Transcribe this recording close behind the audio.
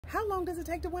How long does it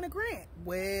take to win a grant?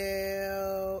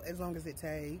 Well, as long as it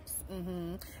takes.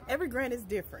 Every grant is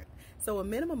different. So a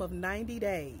minimum of 90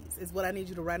 days is what I need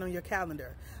you to write on your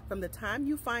calendar. From the time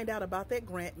you find out about that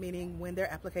grant, meaning when their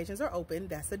applications are open,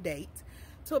 that's a date,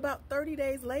 to about 30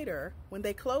 days later when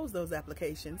they close those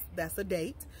applications, that's a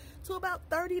date, to about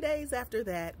 30 days after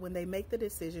that when they make the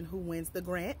decision who wins the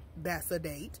grant, that's a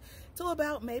date, to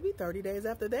about maybe 30 days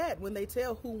after that when they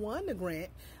tell who won the grant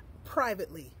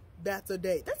privately, that's a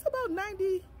date. That's about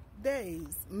 90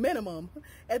 days minimum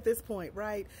at this point,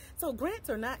 right? So grants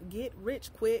are not get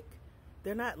rich quick.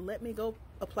 They're not let me go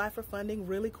apply for funding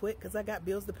really quick because I got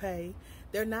bills to pay.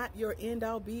 They're not your end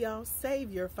all be all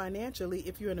savior financially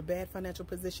if you're in a bad financial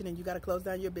position and you got to close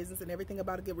down your business and everything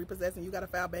about to get repossessed and you got to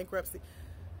file bankruptcy.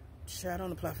 I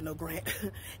don't apply for no grant.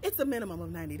 It's a minimum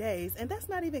of 90 days, and that's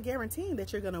not even guaranteeing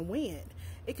that you're going to win.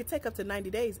 It could take up to 90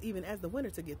 days even as the winner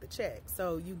to get the check.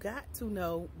 So you got to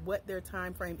know what their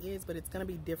time frame is, but it's going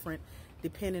to be different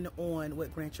depending on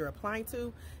what grant you're applying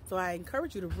to. So I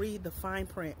encourage you to read the fine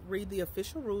print, read the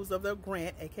official rules of the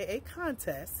grant, aka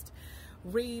contest.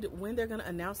 Read when they're going to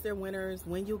announce their winners,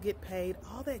 when you'll get paid.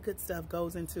 All that good stuff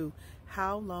goes into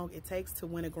how long it takes to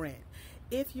win a grant.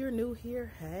 If you're new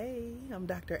here, hey, I'm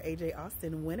Dr. AJ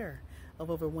Austin, winner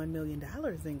of over $1 million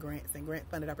in grants and grant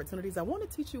funded opportunities. I want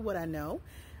to teach you what I know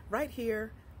right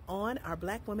here on our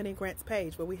Black Women in Grants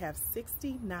page, where we have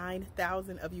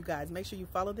 69,000 of you guys. Make sure you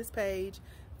follow this page.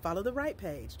 Follow the right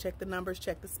page. Check the numbers,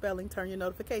 check the spelling, turn your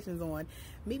notifications on.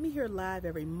 Meet me here live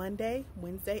every Monday,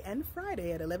 Wednesday, and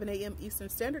Friday at 11 a.m. Eastern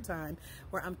Standard Time,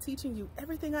 where I'm teaching you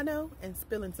everything I know and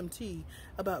spilling some tea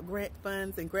about grant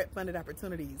funds and grant funded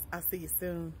opportunities. I'll see you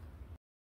soon.